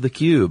solve the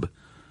cube.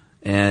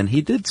 And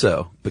he did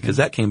so, because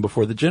that came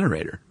before the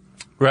generator.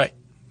 Right.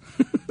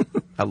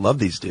 I love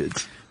these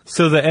dudes.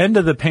 So the end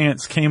of the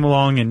pants came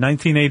along in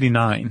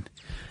 1989,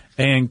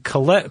 and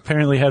Colette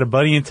apparently had a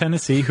buddy in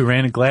Tennessee who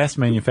ran a glass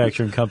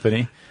manufacturing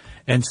company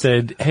and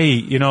said, "Hey,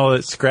 you know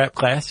that scrap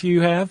glass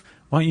you have?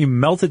 Why don't you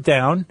melt it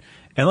down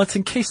and let's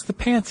encase the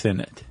pants in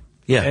it?"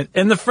 Yeah.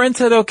 And the friend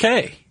said,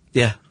 okay.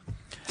 Yeah.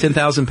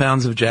 10,000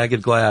 pounds of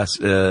jagged glass,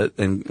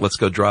 and let's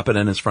go drop it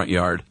in his front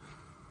yard.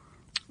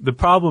 The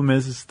problem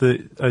is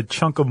a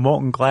chunk of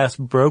molten glass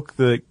broke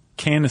the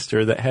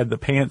canister that had the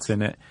pants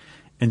in it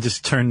and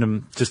just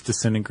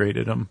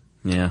disintegrated them.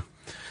 Yeah.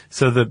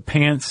 So the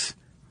pants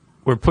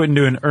were put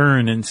into an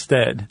urn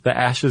instead. The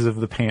ashes of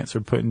the pants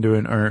were put into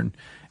an urn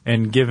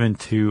and given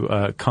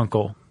to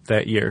Kunkel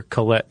that year.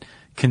 Colette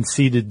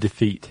conceded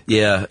defeat.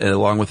 Yeah,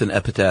 along with an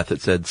epitaph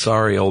that said,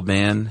 "Sorry, old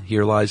man,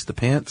 here lies the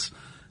pants.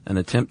 An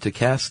attempt to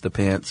cast the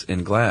pants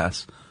in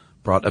glass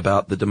brought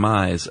about the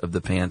demise of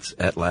the pants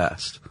at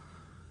last."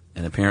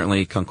 And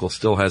apparently Kunkel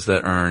still has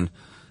that urn,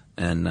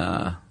 and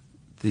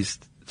these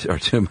are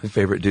two of my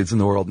favorite dudes in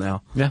the world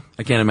now. Yeah.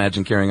 I can't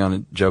imagine carrying on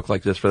a joke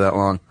like this for that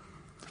long.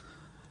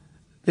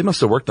 They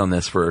must have worked on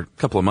this for a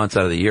couple of months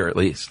out of the year at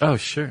least. Oh,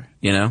 sure.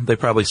 You know, they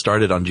probably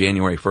started on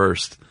January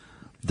 1st,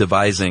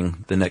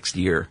 devising the next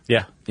year.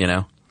 Yeah. You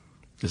know,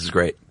 this is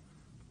great.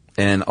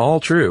 And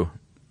all true.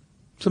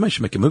 Somebody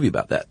should make a movie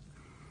about that.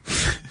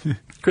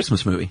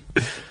 Christmas movie.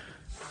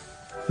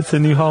 It's a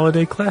new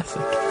holiday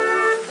classic.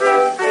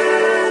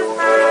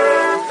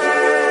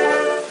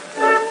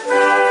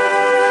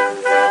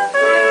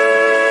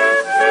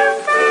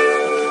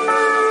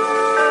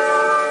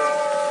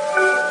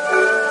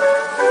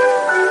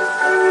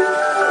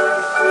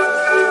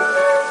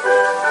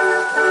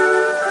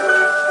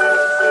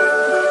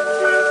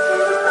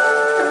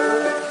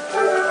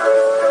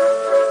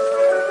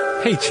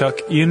 Hey, Chuck,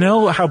 you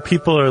know how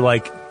people are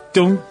like,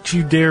 don't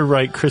you dare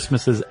write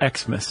Christmas as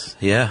Xmas?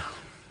 Yeah.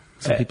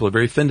 Some people are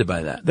very offended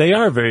by that. They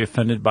are very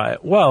offended by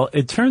it. Well,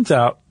 it turns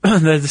out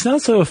that it's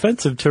not so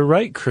offensive to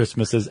write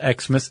Christmas as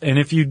Xmas. And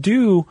if you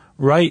do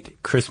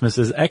write Christmas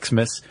as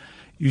Xmas,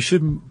 you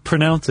shouldn't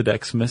pronounce it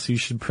Xmas. You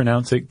should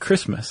pronounce it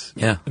Christmas.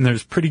 Yeah. And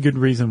there's pretty good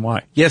reason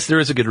why. Yes, there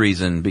is a good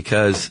reason,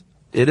 because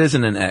it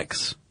isn't an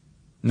X.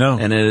 No.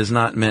 And it is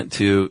not meant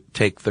to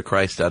take the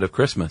Christ out of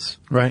Christmas.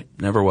 Right.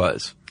 Never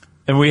was.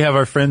 And we have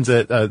our friends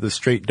at The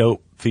Straight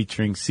Dope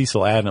featuring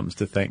Cecil Adams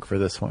to thank for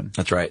this one.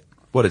 That's right.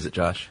 What is it,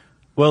 Josh?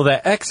 Well,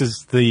 that X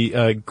is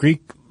the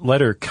Greek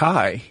letter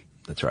chi.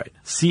 That's right.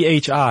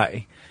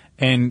 C-H-I.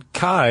 And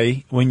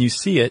chi, when you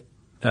see it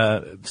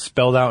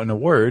spelled out in a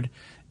word,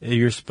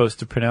 you're supposed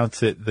to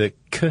pronounce it the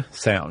K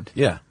sound.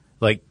 Yeah.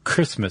 Like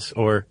Christmas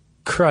or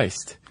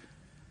Christ.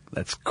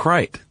 That's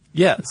Christ.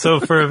 Yeah. So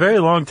for a very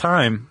long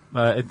time,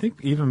 I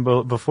think even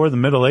before the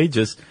Middle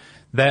Ages,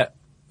 that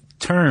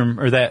term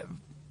or that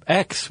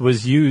X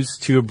was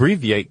used to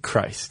abbreviate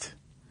Christ.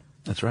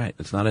 That's right.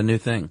 It's not a new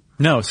thing.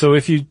 No. So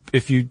if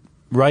you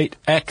write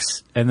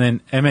X and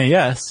then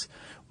MAS,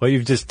 what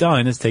you've just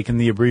done is taken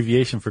the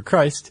abbreviation for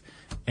Christ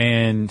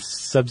and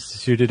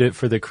substituted it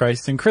for the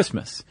Christ in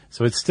Christmas.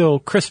 So it's still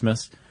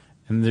Christmas,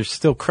 and there's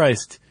still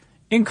Christ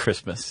in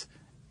Christmas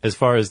as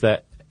far as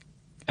that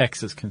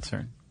X is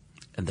concerned.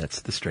 And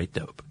that's the straight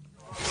dope.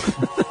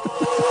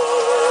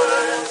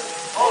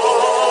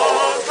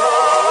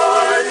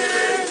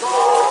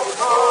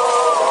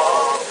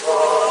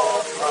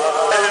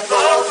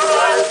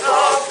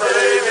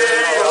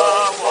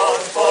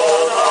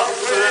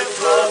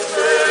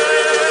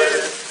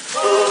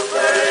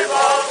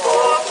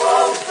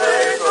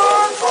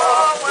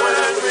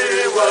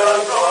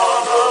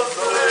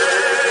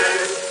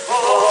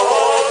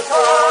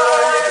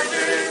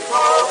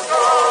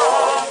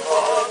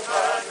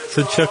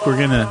 So, Chuck, we're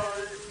going to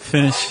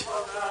finish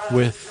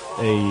with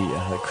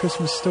a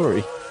Christmas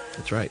story.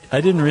 That's right.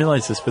 I didn't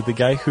realize this, but the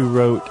guy who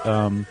wrote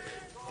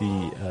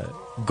the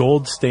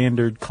gold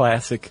standard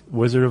classic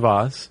Wizard of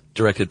Oz.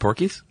 Directed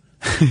Porky's?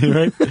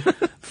 Right?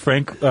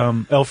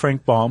 L.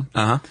 Frank Baum.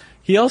 Uh-huh.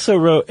 He also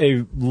wrote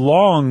a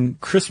long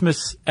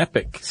Christmas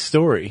epic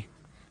story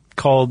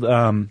called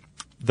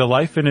The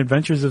Life and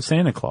Adventures of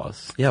Santa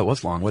Claus. Yeah, it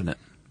was long, wasn't it?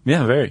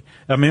 Yeah, very.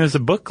 I mean, it was a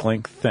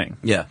book-length thing.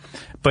 Yeah.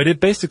 But it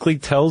basically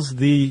tells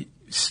the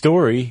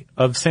story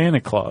of Santa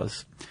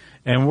Claus.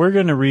 And we're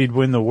going to read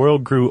When the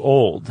World Grew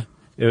Old.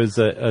 It was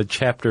a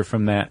chapter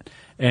from that.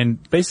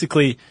 And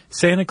basically,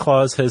 Santa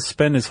Claus has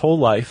spent his whole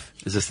life...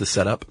 Is this the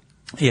setup?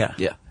 Yeah.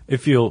 Yeah.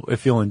 If you'll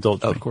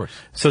indulge me. Of course.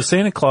 So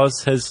Santa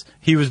Claus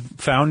he was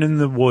found in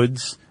the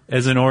woods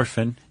as an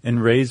orphan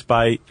and raised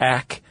by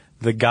Ak,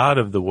 the god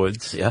of the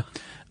woods. Yeah.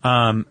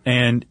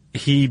 And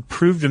he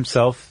proved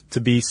himself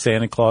to be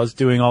Santa Claus,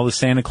 doing all the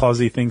Santa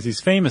Claus-y things he's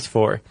famous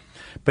for.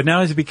 But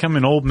now he's become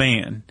an old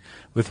man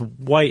with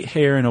white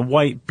hair and a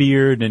white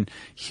beard and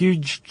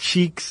huge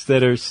cheeks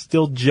that are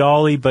still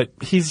jolly, but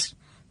he's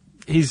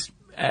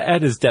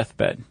at his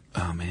deathbed.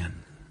 Oh,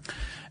 man.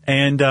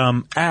 And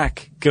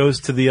Ak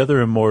goes to the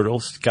other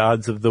immortals,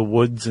 gods of the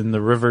woods and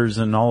the rivers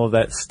and all of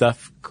that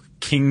stuff,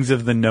 kings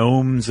of the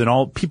gnomes and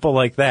all people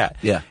like that.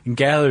 Yeah. And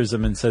gathers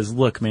them and says,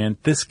 look, man,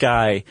 this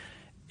guy,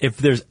 if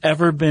there's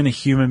ever been a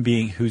human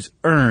being who's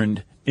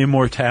earned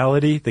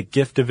immortality, the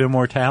gift of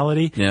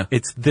immortality,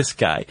 it's this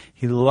guy.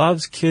 He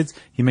loves kids.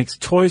 He makes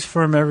toys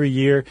for them every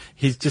year.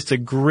 He's just a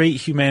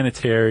great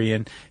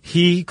humanitarian.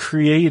 He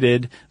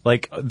created,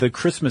 like, the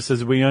Christmas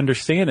as we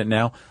understand it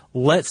now.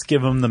 Let's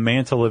give him the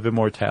mantle of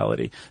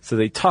immortality. So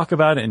they talk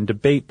about it and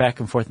debate back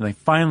and forth, and they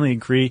finally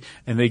agree,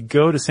 and they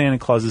go to Santa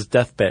Claus's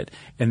deathbed,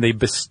 and they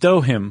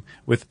bestow him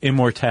with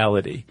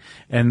immortality.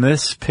 And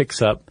this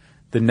picks up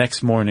the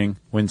next morning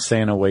when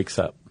Santa wakes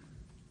up,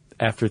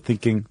 after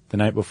thinking the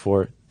night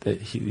before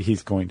that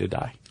he's going to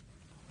die.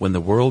 When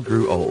the World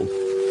Grew Old.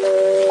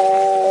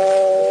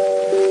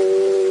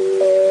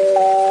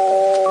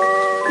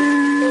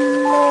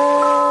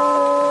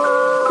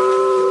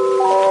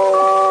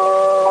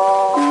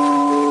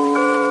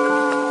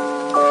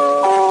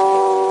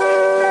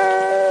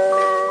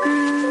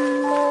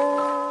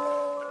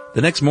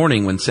 The next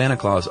morning, when Santa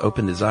Claus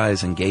opened his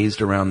eyes and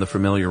gazed around the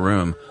familiar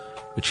room,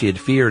 which he had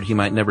feared he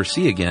might never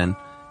see again,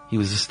 he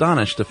was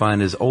astonished to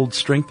find his old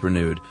strength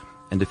renewed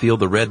and to feel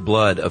the red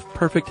blood of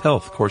perfect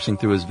health coursing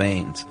through his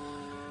veins.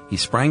 He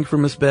sprang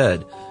from his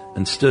bed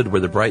and stood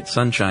where the bright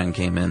sunshine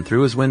came in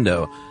through his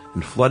window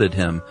and flooded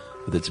him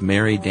with its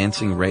merry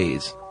dancing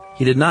rays.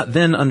 He did not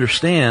then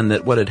understand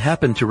that what had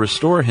happened to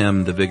restore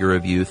him the vigor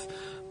of youth,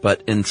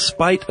 but in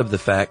spite of the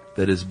fact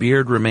that his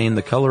beard remained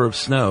the color of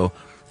snow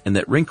and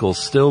that wrinkles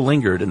still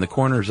lingered in the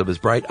corners of his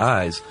bright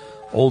eyes,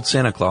 old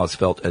Santa Claus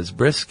felt as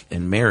brisk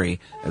and merry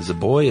as a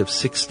boy of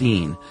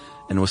 16,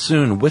 and was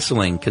soon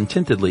whistling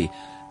contentedly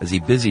as he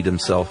busied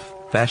himself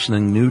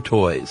fashioning new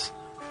toys.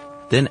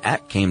 Then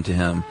Ak came to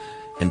him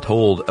and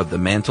told of the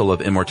mantle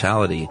of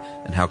immortality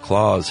and how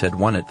Claus had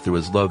won it through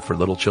his love for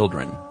little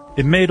children.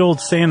 It made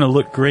old Santa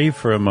look grave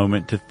for a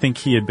moment to think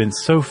he had been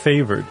so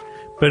favored,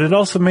 but it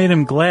also made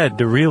him glad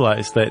to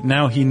realize that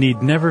now he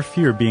need never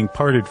fear being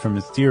parted from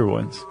his dear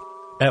ones.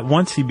 At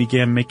once he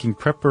began making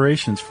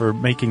preparations for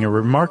making a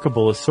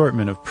remarkable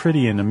assortment of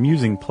pretty and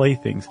amusing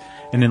playthings,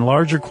 and in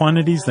larger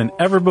quantities than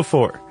ever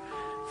before.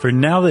 For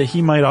now that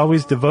he might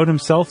always devote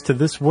himself to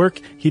this work,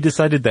 he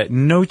decided that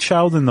no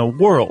child in the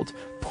world,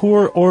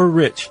 poor or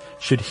rich,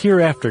 should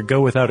hereafter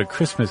go without a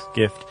Christmas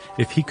gift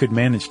if he could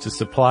manage to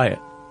supply it.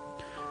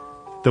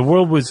 The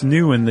world was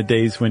new in the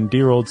days when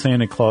dear old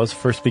Santa Claus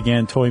first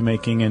began toy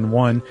making and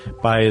won,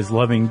 by his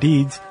loving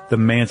deeds, the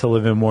mantle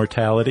of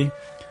immortality.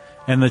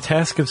 And the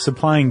task of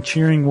supplying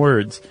cheering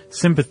words,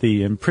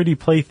 sympathy, and pretty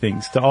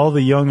playthings to all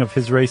the young of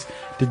his race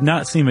did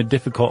not seem a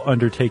difficult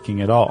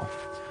undertaking at all.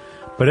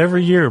 But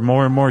every year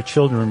more and more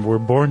children were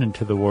born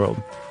into the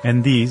world,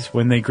 and these,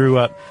 when they grew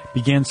up,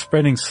 began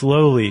spreading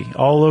slowly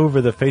all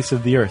over the face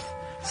of the earth,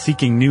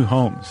 seeking new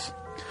homes.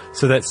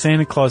 So that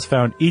Santa Claus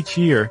found each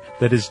year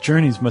that his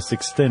journeys must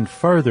extend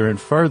farther and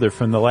farther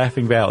from the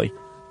Laughing Valley,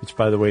 which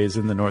by the way is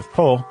in the North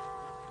Pole,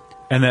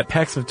 and that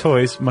packs of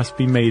toys must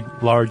be made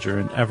larger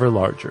and ever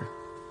larger.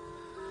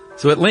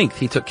 So at length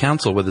he took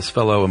counsel with his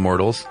fellow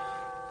immortals,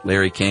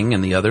 Larry King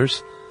and the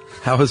others,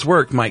 how his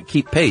work might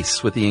keep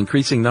pace with the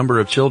increasing number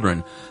of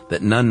children,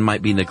 that none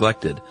might be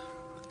neglected.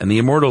 And the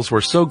immortals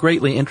were so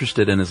greatly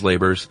interested in his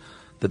labors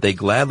that they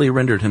gladly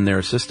rendered him their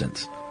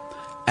assistance.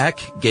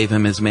 Ak gave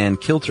him his man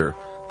Kilter,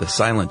 the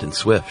silent and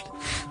swift.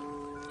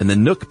 And the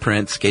Nook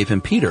prince gave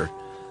him Peter,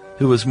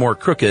 who was more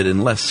crooked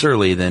and less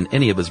surly than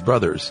any of his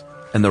brothers.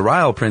 And the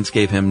Ryle prince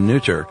gave him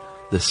Neuter,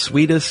 the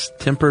sweetest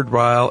tempered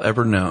Ryle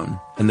ever known.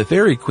 And the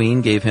fairy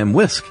queen gave him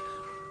Whisk,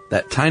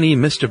 that tiny,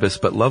 mischievous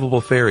but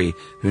lovable fairy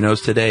who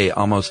knows today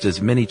almost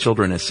as many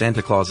children as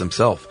Santa Claus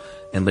himself,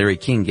 and Larry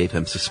King gave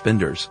him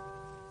Suspenders.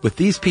 With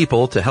these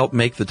people to help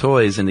make the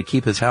toys and to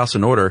keep his house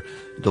in order,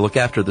 to look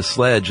after the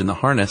sledge and the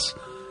harness,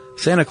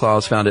 Santa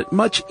Claus found it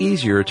much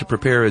easier to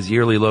prepare his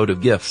yearly load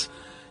of gifts,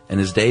 and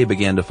his day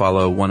began to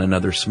follow one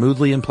another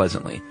smoothly and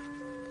pleasantly.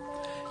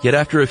 Yet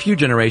after a few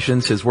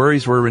generations, his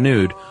worries were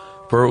renewed,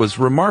 for it was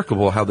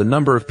remarkable how the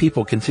number of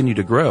people continued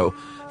to grow,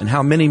 and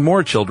how many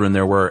more children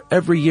there were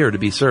every year to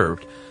be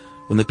served.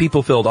 When the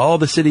people filled all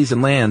the cities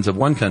and lands of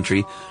one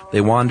country, they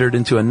wandered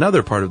into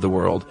another part of the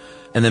world,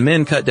 and the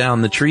men cut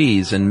down the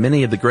trees and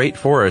many of the great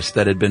forests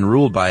that had been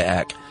ruled by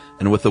Ak,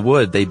 and with the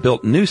wood they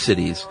built new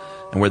cities,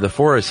 and where the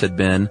forests had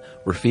been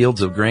were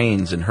fields of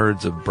grains and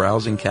herds of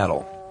browsing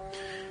cattle.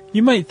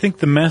 You might think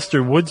the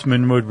master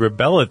woodsman would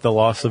rebel at the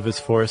loss of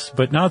his forests,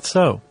 but not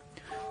so.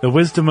 The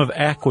wisdom of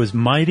Ak was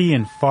mighty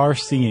and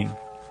far-seeing.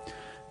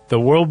 The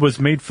world was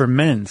made for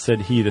men,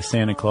 said he to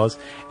Santa Claus,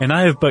 and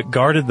I have but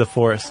guarded the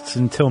forests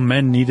until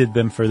men needed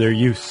them for their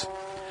use.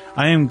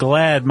 I am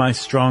glad my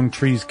strong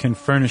trees can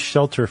furnish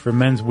shelter for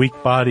men's weak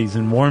bodies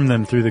and warm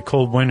them through the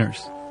cold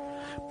winters.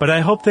 But I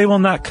hope they will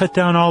not cut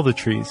down all the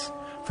trees,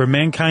 for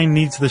mankind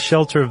needs the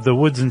shelter of the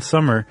woods in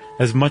summer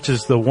as much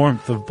as the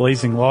warmth of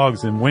blazing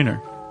logs in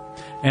winter.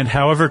 And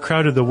however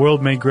crowded the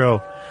world may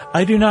grow,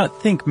 I do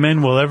not think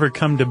men will ever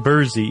come to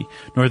Burzee,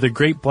 nor the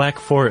great black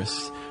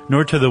forests,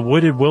 nor to the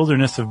wooded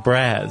wilderness of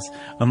Braz,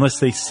 unless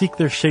they seek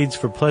their shades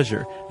for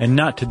pleasure, and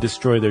not to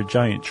destroy their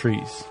giant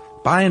trees.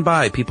 By and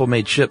by, people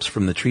made ships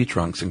from the tree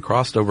trunks and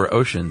crossed over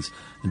oceans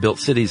and built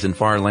cities in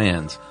far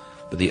lands.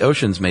 But the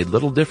oceans made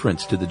little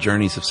difference to the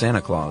journeys of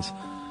Santa Claus.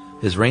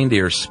 His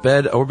reindeer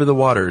sped over the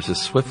waters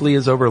as swiftly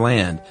as over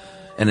land,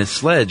 and his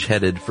sledge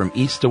headed from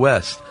east to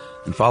west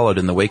and followed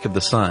in the wake of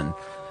the sun,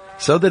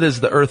 so that as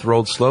the earth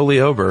rolled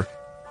slowly over,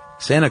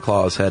 Santa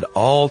Claus had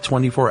all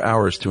 24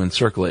 hours to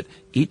encircle it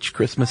each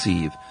Christmas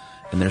Eve,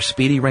 and their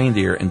speedy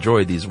reindeer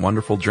enjoyed these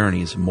wonderful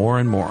journeys more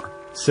and more.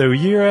 So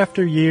year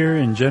after year,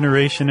 and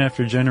generation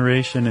after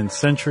generation, and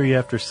century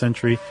after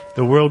century,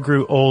 the world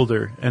grew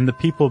older, and the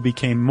people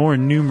became more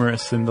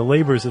numerous, and the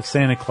labors of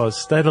Santa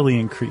Claus steadily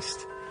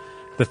increased.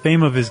 The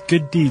fame of his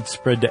good deeds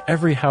spread to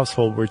every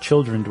household where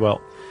children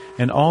dwelt,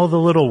 and all the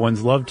little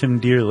ones loved him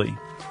dearly.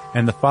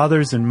 And the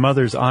fathers and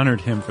mothers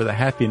honored him for the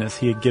happiness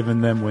he had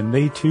given them when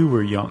they too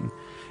were young.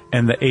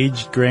 And the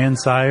aged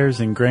grandsires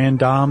and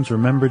granddames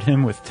remembered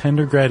him with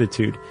tender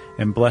gratitude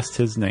and blessed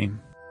his name.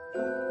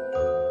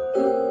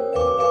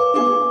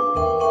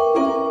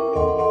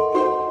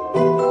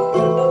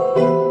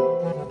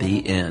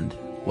 The end.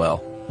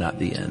 Well, not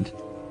the end.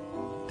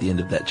 The end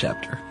of that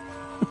chapter.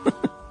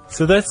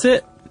 So that's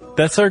it.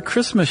 That's our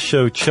Christmas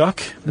show,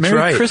 Chuck.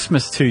 Merry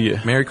Christmas to you.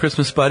 Merry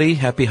Christmas, buddy.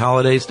 Happy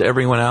holidays to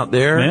everyone out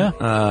there. Yeah.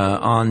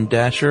 On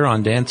Dasher,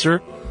 on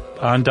Dancer.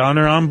 On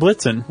Donner, on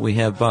Blitzen. We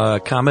have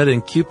Comet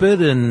and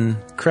Cupid and...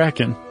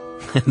 Kraken.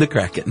 And the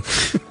Kraken.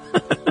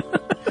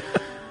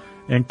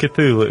 And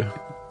Cthulhu.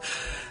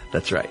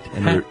 That's right.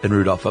 And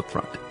Rudolph up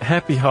front.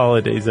 Happy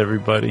holidays,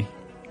 everybody.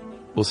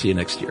 We'll see you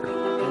next year.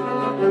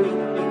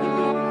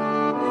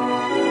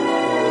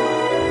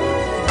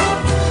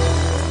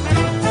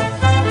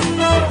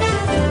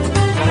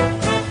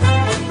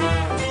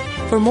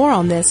 For more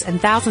on this and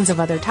thousands of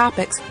other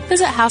topics,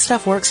 visit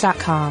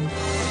HowStuffWorks.com.